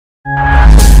Hello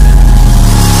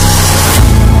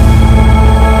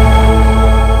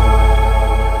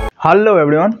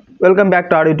everyone, welcome back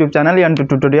two our YouTube channel and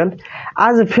tutorial.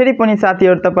 आज फेरि पनि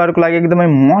साथीहरु तपाईहरुको लागि एकदमै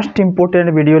मोस्ट इम्पोर्टेन्ट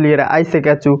भिडियो लिएर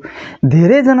आइसकेको छु।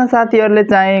 धेरैजना साथीहरुले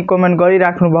चाहिँ कमेन्ट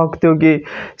गरिराख्नु भएको थियो कि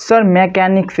सर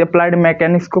मेकानिक्स एप्लाइड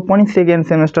मेकानिक्सको पनि सेकेन्ड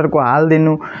सेमेस्टरको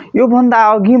हाल्दिनु। यो भन्दा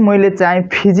अघि मैले चाहिँ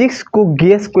फिजिक्सको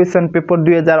गेस क्वेशन पेपर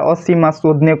 2080 मा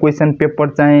सोध्ने क्वेशन पेपर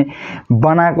चाहिँ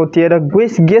बनाएको थिए र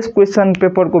गेस क्वेशन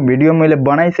पेपरको भिडियो मैले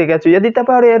बनाइसकेको छु। यदि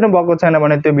तपाईहरु हेर्नु भएको छैन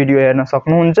भने त्यो भिडियो हेर्न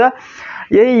सक्नुहुन्छ।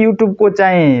 यही YouTube को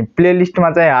चाहिँ प्लेलिस्टमा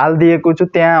चाहिँ हालिदिएको छु।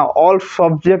 त्यहाँ अल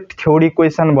सब्जेक्ट थ्योरी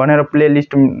क्वेशन भनेर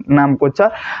प्लेलिस्ट नामको छ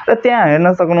र त्यहाँ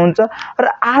हेर्न सक्नुहुन्छ। र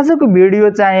आजको भिडियो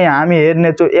चाहिँ हामी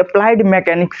हेर्ने छौं एप्लाइड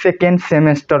मेकानिक्स सेकेन्ड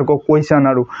सेमेस्टरको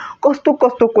क्वेशनहरु। कस्तो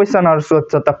कस्तो क्वेशनहरु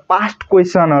सोध्छ त पास्ट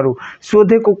क्वेशनहरु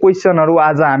सोधेको क्वेशनहरु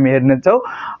आज हामी हेर्ने छौं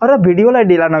र भिडियोलाई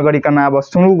ढिला नगरिकन अब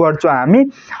सुरु गर्छौं हामी।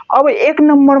 अब 1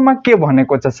 नम्बरमा के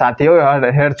भनेको छ साथी हो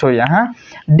हेर्छौं यहाँ,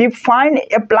 define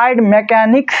applied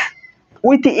mechanics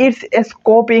with its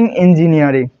scoping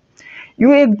engineering।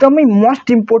 यो एकदमै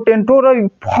मोस्ट इम्पोर्टेन्ट हो र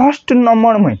फर्स्ट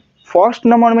नम्बरमै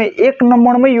 1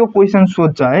 नम्बरमै यो क्वेशन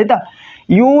सोध्छ है त।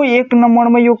 यो 1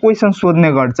 नम्बरमा यो क्वेशन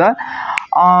सोध्ने गर्छ।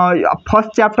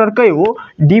 फर्स्ट च्याप्टरकै हो,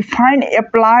 define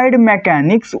applied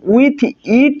mechanics with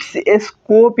its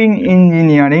स्कोपिङ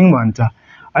engineering भन्छ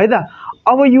है त।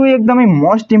 अब यो एकदमै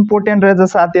मोस्ट इम्पोर्टेन्ट रहेछ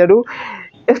साथीहरु।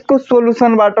 यसको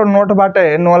सोलुसनबाट नोटबाट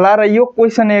हेर्नु होला र यो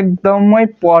क्वेशन एकदमै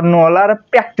पढ्नु होला र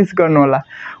प्र्याक्टिस गर्नु होला।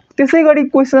 त्यसैगरी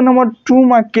क्वेशन नम्बर 2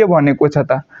 मा के भनेको छ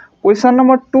त? क्वेशन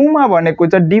नम्बर 2 मा भनेको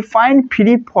छ define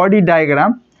free body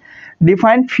diagram,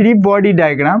 define free body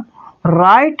diagram,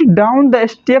 write down the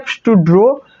steps to draw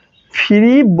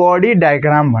free body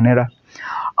diagram भनेर।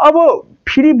 अब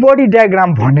फ्री बडी डायग्राम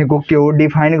भनेको के हो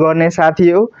डिफाइन गर्ने साथी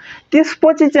हो।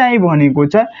 त्यसपछि चाहिँ भनेको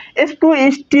छ यसको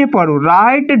स्टेपहरु,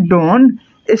 राइट डाउन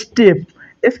स्टेप,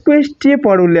 यसको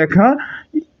स्टेपहरु लेख।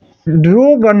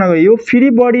 ड्र गर्न यो फ्री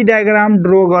बडी डायग्राम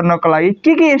ड्र गर्नको लागि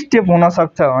के स्टेप हुन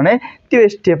सक्छ भने त्यो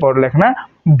स्टेपहरु लेख्न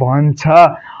भन्छ।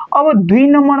 अब 2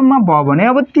 नम्बरमा भयो भने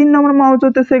अब 3 नम्बरमा आउँछ।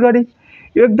 त्यसैगरी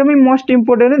यो एकदमै मोस्ट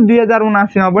इम्पोर्टेन्ट हो,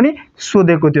 2079 मा पनि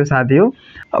सोधेको थियो साथी हो।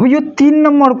 अब यो 3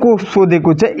 नम्बरको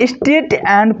सोधेको छ स्टेट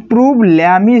एन्ड प्रुभ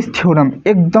ल्यामिज थ्योरम।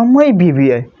 एकदमै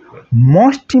VBI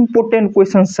मोस्ट इम्पोर्टेन्ट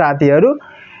क्वेशन साथीहरु।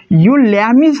 यो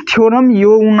ल्यामिज थ्योरम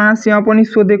यो 79 मा पनि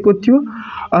सोधेको थियो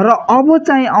र अब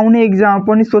चाहिँ आउने एक्जाम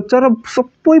पनि सोध्छ र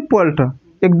सबै पल्ट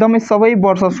एकदमै सबै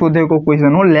वर्ष सोधेको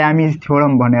क्वेशन हो ल्यामिज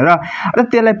थ्योरम भनेर। र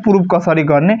त्यसलाई प्रुभ कसरी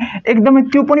गर्ने एकदमै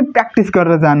त्यो पनि प्र्याक्टिस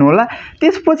गरेर जानु होला।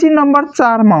 त्यसपछि नम्बर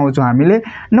 4 मा आउँछौं हामीले।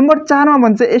 नम्बर 4 मा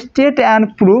भन्छ स्टेट एन्ड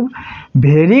प्रुभ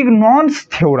भेरिग्नन्स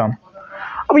थ्योरम।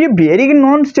 अब यो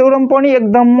भेरिग्नन्स थ्योरम पनि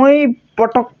एकदमै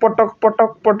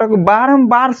पटक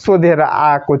बारम्बार सोधेर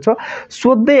आएको छ,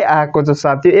 सोध्दै आएको छ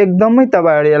साथी। एकदमै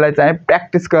तपाईहरु यसलाई चाहिँ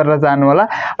प्र्याक्टिस गरेर जानु होला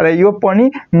र यो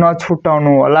पनि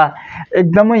नछुटाउनु होला।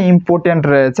 एकदमै इम्पोर्टेन्ट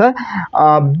रहेछ,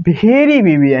 भेरी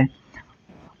VBI।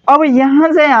 अब यहाँ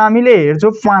चाहिँ हामीले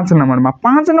हेर्छौं 5 नम्बरमा।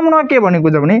 5 नम्बरमा के भनेको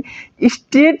छ भने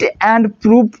estate and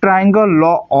prove triangle law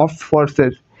of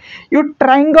forces. यो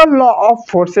ट्रायंगल ल अफ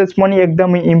फोर्सेस पनि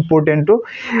एकदमै इम्पोर्टेन्ट हो।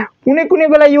 कुनै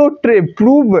बेला यो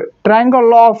prove triangle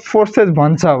law of forces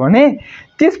भन्छ भने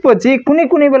त्यसपछि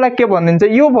कुनै बेला के भनिदिन्छ,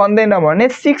 यो भन्दैन भने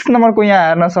 6 नम्बरको यहाँ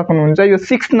हेर्न सक्नुहुन्छ। यो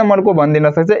 6 नम्बरको भनिदिन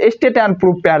सक्छ estate and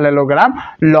prove प्यारालेलोग्राम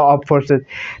law of forces.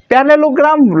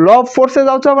 प्यारालेलोग्राम law of forces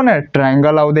आउँछ भने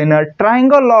ट्रायंगल आउँदैन,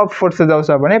 ट्रायंगल ल अफ फोर्सेस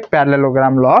आउँछ भने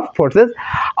प्यारालेलोग्राम ल अफ फोर्सेस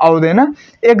आउँदैन।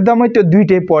 एकदमै त्यो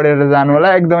दुईटै पढेर जानु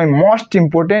होला। एकदमै मोस्ट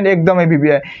इम्पोर्टेन्ट, एकदमै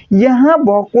VBI। यहाँ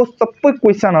भएको सबै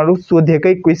क्वेशनहरु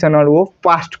सोधेकै क्वेशनहरु हो,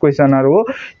 पास्ट क्वेशनहरु हो।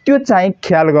 त्यो चाहिँ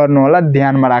ख्याल गर्नु होला,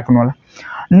 ध्यानमा राख्नु होला।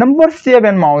 नम्बर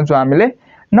 7 मा आउँछौं हामीले।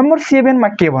 नम्बर 7 मा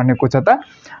के भनेको छ त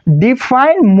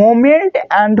define moment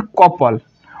and couple,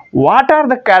 what are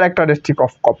the characteristic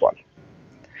of couple.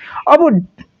 अब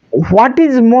व्हाट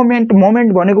इज मोमेन्ट,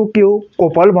 मोमेन्ट भनेको के हो,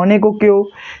 कपल भनेको के हो।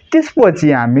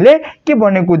 त्यसपछि हामीले के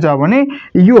भनेको छ भने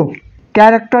यो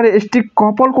क्यारेक्टरिस्टिक,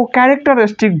 कपलको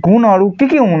क्यारेक्टरिस्टिक गुणहरु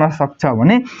के हुन सक्छ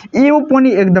भने यो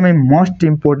पनि एकदमै मोस्ट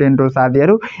इम्पोर्टेन्ट हो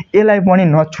साथीहरु। यसलाई पनि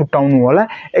नछुटाउनु होला,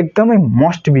 एकदमै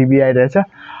मोस्ट VBI रहेछ।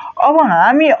 अब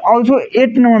हामी आउँछौं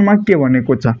 8 नम्बरमा। के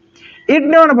भनेको छ 8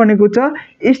 नम्बर भनेको छ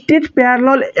state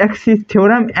parallel axis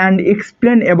theorem and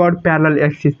explain about parallel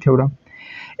axis theorem.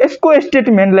 यसको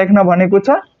स्टेटमेन्ट लेख्न भनेको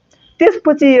छ।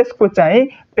 त्यसपछि यसको चाहिँ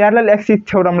प्यारलल एक्सिस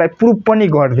थ्योरमलाई प्रुभ पनि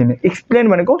गर्दिने। एक्सप्लेन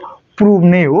भनेको प्रुभ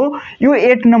नै हो। यो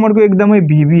 8 नम्बरको एकदमै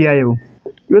VBI हो।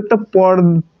 यो त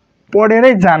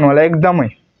पढेरै जानु होला, एकदमै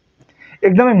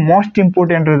एकदमै मोस्ट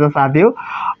इम्पोर्टेन्ट रहेछ साथी हो।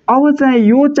 अब चाहिँ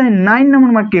यो चाहिँ 9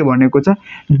 नम्बरमा के भनेको छ,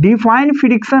 define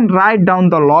friction, write down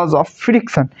the lodge of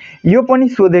friction. यो पनि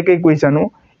सोधेकै क्वेसन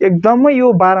हो, एकदमै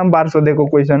यो बारम्बार सोधेको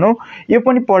क्वेसन हो, यो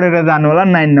पनि पढेर जानु होला।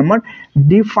 9 number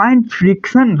define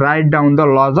friction, write down the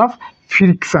lodge of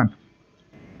friction.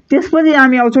 त्यसपछि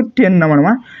हामी आउँछौँ 10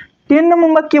 नम्बरमा। 10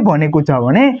 नम्बरमा के भनेको छ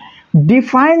भने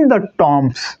define the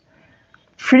terms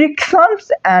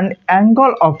फ्रिक्सन्स and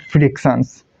angle of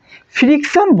फ्रिक्सन्स।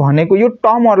 Friction भनेको यो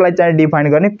टर्महरूलाई चाहिँ डिफाइन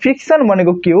गर्ने, फ्रिक्सन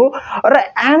भनेको के हो र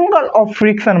एङ्गल अफ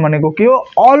फ्रिक्सन भनेको के हो।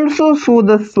 Also so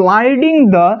the sliding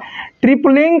the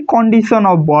ट्रिपलिङ condition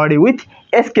of body with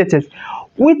sketches.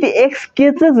 With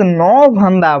sketches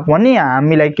नभन्दा पनि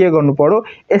हामीलाई के गर्नु पर्यो,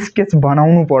 स्केच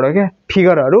बनाउनु पर्यो क्या,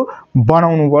 फिगरहरू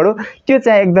बनाउनु पर्यो। त्यो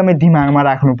चाहिँ एकदमै दिमागमा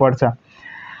राख्नुपर्छ।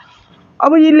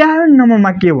 अब 11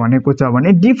 नम्बरमा के भनेको छ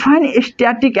भने define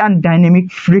static and dynamic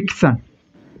friction.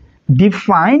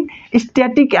 Define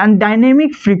static and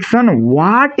dynamic friction,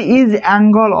 what is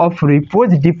angle of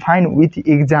repose, define with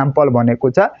example भनेको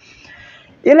छ।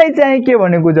 यसलाई चाहिँ के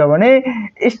भनेको छ भने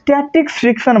स्ट्याटिक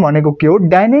फ्रिक्सन भनेको के हो,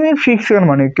 डाइनामिक फ्रिक्सन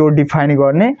भनेको के हो डिफाइन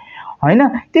गर्ने हैन।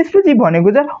 त्यसपछि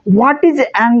भनेको छ what is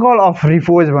angle of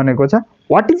repose भनेको छ,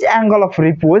 what is angle of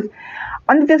repose.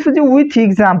 अनि त्यसपछि with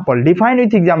example, define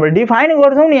with example, define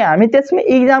गर्छौँ नि हामी, त्यसमा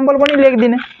इक्जाम्पल पनि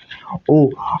लेखिदिने हो।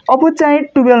 अब चाहिँ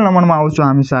 12 नम्बरमा आउँछौँ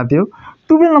हामी साथी हो।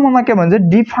 12 नम्बरमा के भन्छ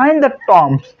डिफाइन द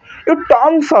टर्म्स। यो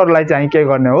टर्म्सहरूलाई चाहिँ के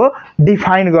गर्ने हो,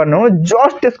 डिफाइन गर्ने हो,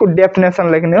 जस्ट त्यसको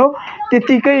डेफिनेसन लेख्ने हो,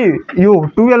 त्यतिकै। यो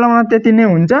 12 नम्बरमा त्यति नै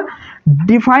हुन्छ।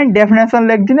 डिफाइन डेफिनेसन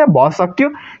लेखिदिने भइसक्यो।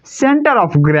 सेन्टर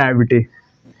अफ ग्राभिटी,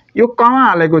 यो कहाँ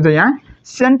हालेको छ यहाँ,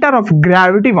 सेन्टर अफ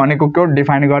ग्राभिटी भनेको के हो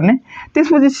डिफाइन गर्ने।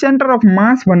 त्यसपछि सेन्टर अफ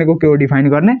मास भनेको के हो डिफाइन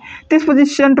गर्ने। त्यसपछि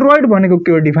सेन्ट्रोइड भनेको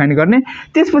के हो डिफाइन गर्ने।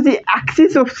 त्यसपछि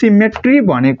एक्सिस अफ सिमेट्री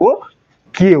भनेको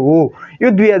के हो, यो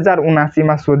 2079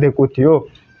 मा सोधेको थियो।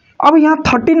 अब यहाँ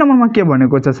 30 नम्बरमा के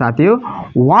भनेको छ साथी हो,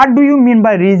 what do you mean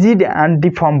by rigid and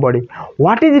deform body.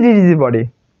 What is rigid body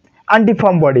and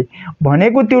deform body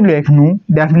भनेको त्यो लेख्नु,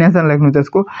 डेफिनेसन लेख्नु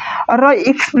त्यसको, र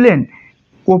explain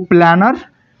coplanar,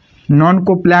 non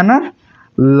coplanar,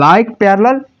 like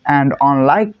parallel and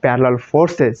unlike parallel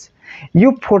forces.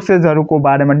 यो फोर्सेसहरूको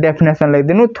बारेमा डेफिनेसन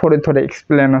लेखिदिनु, थोरै थोरै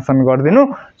एक्सप्लेनेसन गरिदिनु,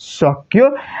 सक्यो।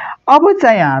 अब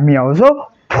चाहिँ हामी आउँछौँ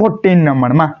 14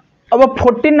 नम्बरमा। अब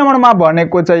 14 नम्बरमा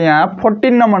भनेको छ यहाँ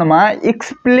 14 नम्बरमा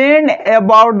explain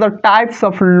about the types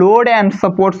of load and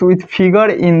supports with figure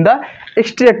in the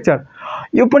structure.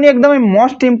 यो पनि एकदमै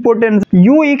most important.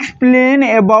 You explain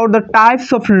about the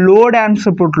types of load and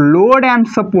support, load and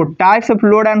support, types of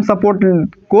load and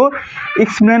सपोर्टको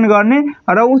explain गर्ने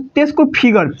र त्यसको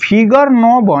figure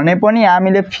नभने पनि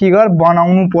हामीले figure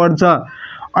बनाउनु पर्छ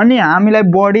अनि हामीलाई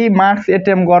बडी मार्क्स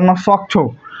एटेम्प गर्न सक्छौँ।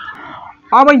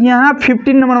 अब यहाँ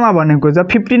 15 नम्बरमा भनेको छ,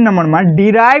 15 नम्बरमा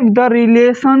derive the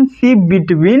relationship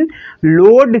between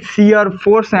load, share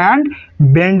force and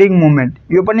bending moment.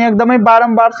 यो पनि एकदमै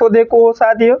बारम्बार सोधेको हो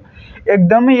साथी हो,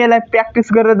 एकदमै यसलाई प्र्याक्टिस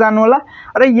गरेर जानु होला।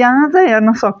 र यहाँ चाहिँ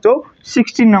हेर्न सक्छौ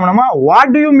 16 नम्बरमा what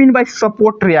do you mean by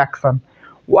support reaction.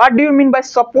 What do you mean by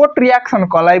support reaction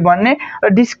कसलाई भन्ने र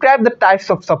describe the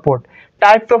types of support.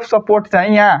 Types of support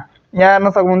चाहिँ यहाँ हेर्न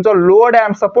सक्नुहुन्छ, लोड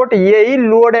एन्ड सपोर्ट, यही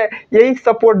लोड यही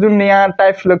सपोर्ट जुन यहाँ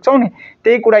टाइप्स लेख्छौँ नि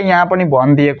त्यही कुरा यहाँ पनि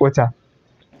भनिदिएको छ।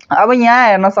 अब यहाँ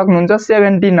हेर्न सक्नुहुन्छ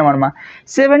 17 नम्बरमा,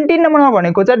 17 नम्बरमा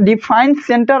भनेको छ define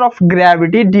centre of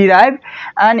gravity, derive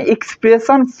and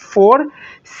expression four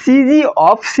CG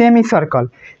of semi circle.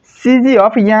 CG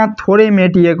of यहाँ थोरै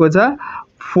मेटिएको छ,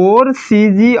 four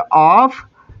CG of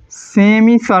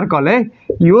semi circle है,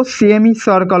 यो सेमी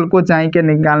सर्कलको चाहिँ के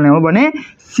निकाल्ने हो भने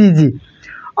सिजी।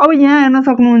 अब यहाँ हेर्न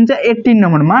सक्नुहुन्छ 18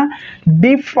 नम्बरमा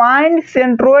define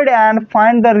centroid and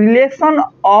find the relation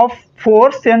of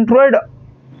four centroid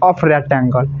of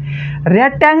rectangle.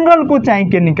 रेक्ट्याङ्गलको चाहिँ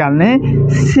के निकाल्ने,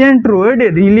 सेन्ट्रोइड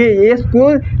यसको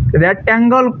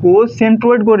रेक्ट्याङ्गलको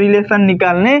सेन्ट्रोइडको रिलेसन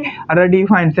निकाल्ने र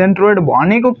डिफाइन सेन्ट्रोइड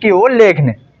भनेको के हो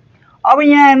लेख्ने। अब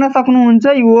यहाँ हेर्न सक्नुहुन्छ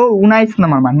यो 19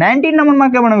 नम्बरमा। 19 नम्बरमा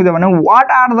के भनेको छ भने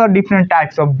what are the different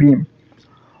types of beam.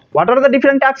 What are the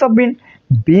different types of beam,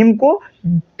 बीमको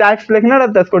types लेख्ने र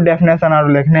त्यसको डेफिनेसनहरू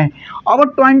लेख्ने। अब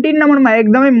 20 नम्बरमा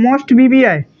एकदमै मोस्ट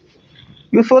बीबीआई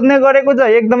यो सोध्ने गरेको छ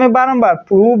एकदमै बारम्बार,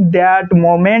 prove that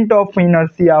moment of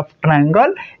inertia of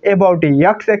triangle about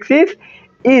x axis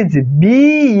is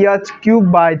bh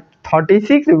cube by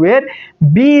 36 where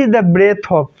b is the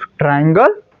breadth of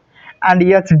triangle and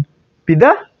h be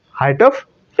the height of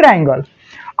triangle.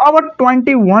 अब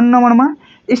 21 नम्बरमा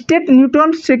state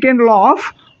Newton second law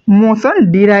of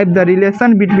motion, derive the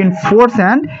relation between force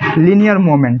and linear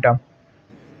momentum.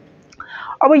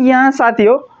 अब यहाँ साथी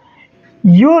हो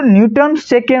यो Newton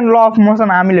second law of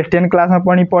motion हामीले 10 क्लासमा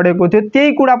पनि पढेको थियो,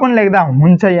 त्यही कुरा पनि लेख्दा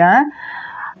हुन्छ यहाँ।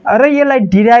 र यसलाई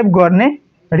डिराइभ गर्ने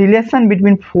relation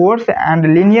between force and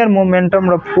linear momentum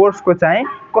र फोर्सको चाहिँ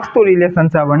कस्तो रिलेसन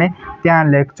छ भने त्यहाँ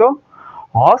लेख्छौ।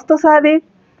 हस् त साथी,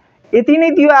 यति नै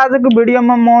थियो आजको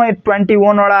भिडियोमा। म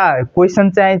 21 वटा क्वेसन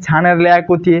चाहिँ छानेर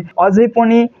ल्याएको थिएँ। अझै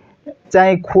पनि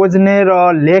चाहिँ खोज्ने र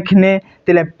लेख्ने,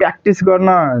 त्यसलाई प्र्याक्टिस गर्न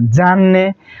जान्ने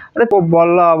र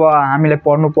बल्ल अब हामीले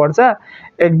पढ्नुपर्छ।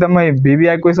 एकदमै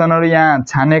भिभिआई क्वेसनहरू यहाँ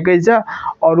छानेकै छ,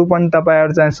 अरू पनि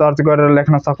तपाईहरु चाहिँ सर्च गरेर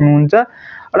लेख्न सक्नुहुन्छ।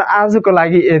 र आजको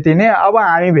लागि यति नै। अब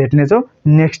हामी भेट्नेछौँ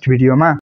नेक्स्ट भिडियोमा।